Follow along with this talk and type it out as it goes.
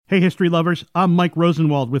Hey, history lovers, I'm Mike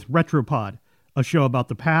Rosenwald with Retropod, a show about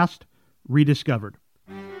the past, rediscovered.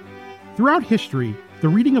 Throughout history, the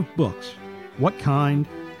reading of books, what kind,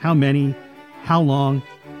 how many, how long,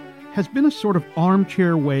 has been a sort of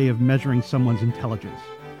armchair way of measuring someone's intelligence.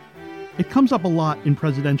 It comes up a lot in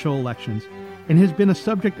presidential elections and has been a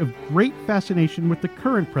subject of great fascination with the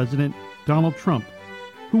current president, Donald Trump,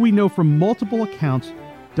 who we know from multiple accounts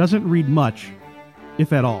doesn't read much,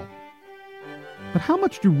 if at all. But how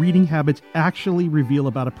much do reading habits actually reveal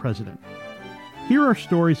about a president? Here are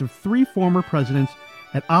stories of 3 former presidents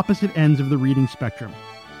at opposite ends of the reading spectrum.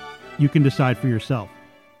 You can decide for yourself.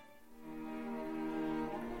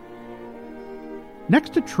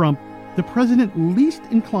 Next to Trump, the president least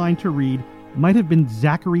inclined to read might have been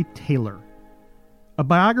Zachary Taylor. A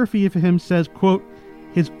biography of him says, quote,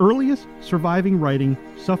 his earliest surviving writing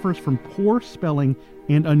suffers from poor spelling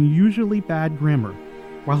and unusually bad grammar,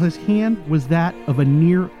 while his hand was that of a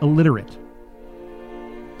near illiterate.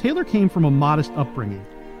 Taylor came from a modest upbringing.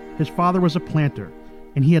 His father was a planter,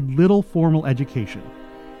 and he had little formal education.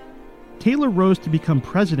 Taylor rose to become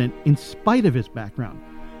president in spite of his background,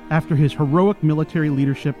 after his heroic military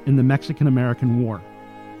leadership in the Mexican-American War.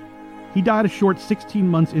 He died a short 16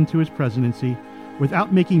 months into his presidency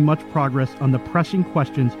without making much progress on the pressing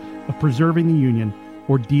questions of preserving the Union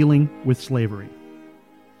or dealing with slavery.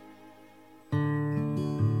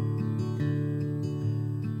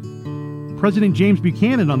 President James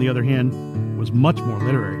Buchanan, on the other hand, was much more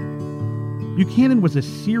literary. Buchanan was a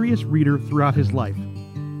serious reader throughout his life.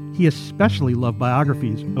 He especially loved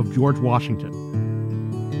biographies of George Washington.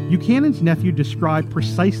 Buchanan's nephew described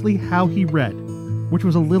precisely how he read, which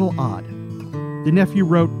was a little odd. The nephew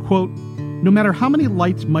wrote, quote, no matter how many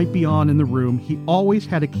lights might be on in the room, he always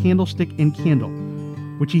had a candlestick and candle,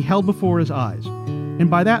 which he held before his eyes, and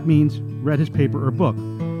by that means read his paper or book.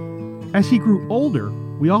 As he grew older,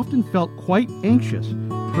 we often felt quite anxious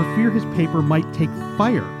for fear his paper might take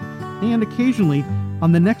fire, and occasionally,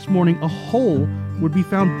 on the next morning, a hole would be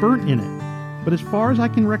found burnt in it. But as far as I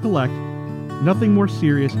can recollect, nothing more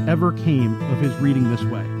serious ever came of his reading this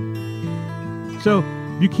way. So,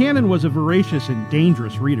 Buchanan was a voracious and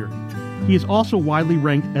dangerous reader. He is also widely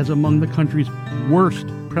ranked as among the country's worst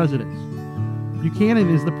presidents.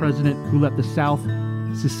 Buchanan is the president who let the South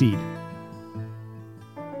secede.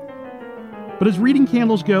 But as reading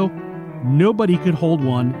candles go, nobody could hold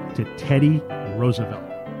one to Teddy Roosevelt.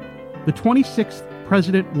 The 26th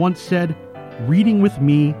president once said, reading with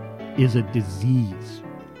me is a disease.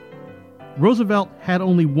 Roosevelt had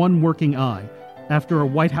only one working eye after a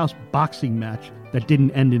White House boxing match that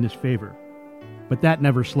didn't end in his favor. But that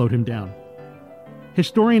never slowed him down.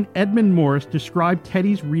 Historian Edmund Morris described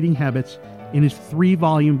Teddy's reading habits in his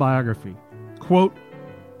 3-volume biography. Quote,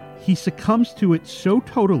 he succumbs to it so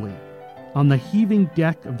totally on the heaving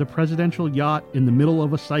deck of the presidential yacht in the middle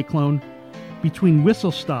of a cyclone, between whistle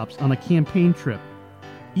stops on a campaign trip,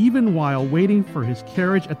 even while waiting for his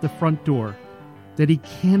carriage at the front door, that he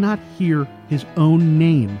cannot hear his own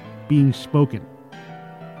name being spoken.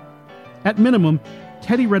 At minimum,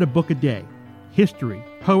 Teddy read a book a day: history,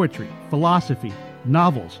 poetry, philosophy,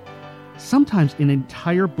 novels, sometimes an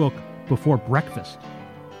entire book before breakfast.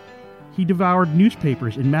 He devoured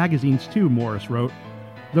newspapers and magazines too, Morris wrote,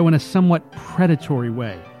 though in a somewhat predatory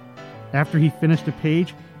way. After he finished a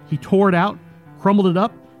page, he tore it out, crumbled it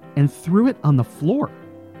up, and threw it on the floor.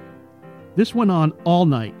 This went on all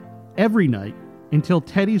night, every night, until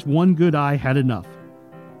Teddy's one good eye had enough.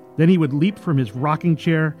 Then he would leap from his rocking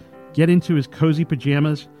chair, get into his cozy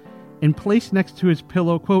pajamas, and place next to his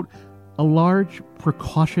pillow, quote, a large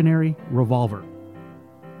precautionary revolver.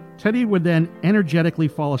 Teddy would then energetically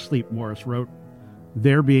fall asleep, Morris wrote,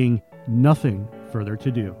 there being nothing further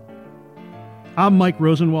to do. I'm Mike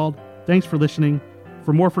Rosenwald. Thanks for listening.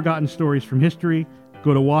 For more forgotten stories from history,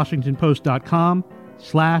 go to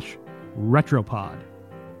WashingtonPost.com/Retropod.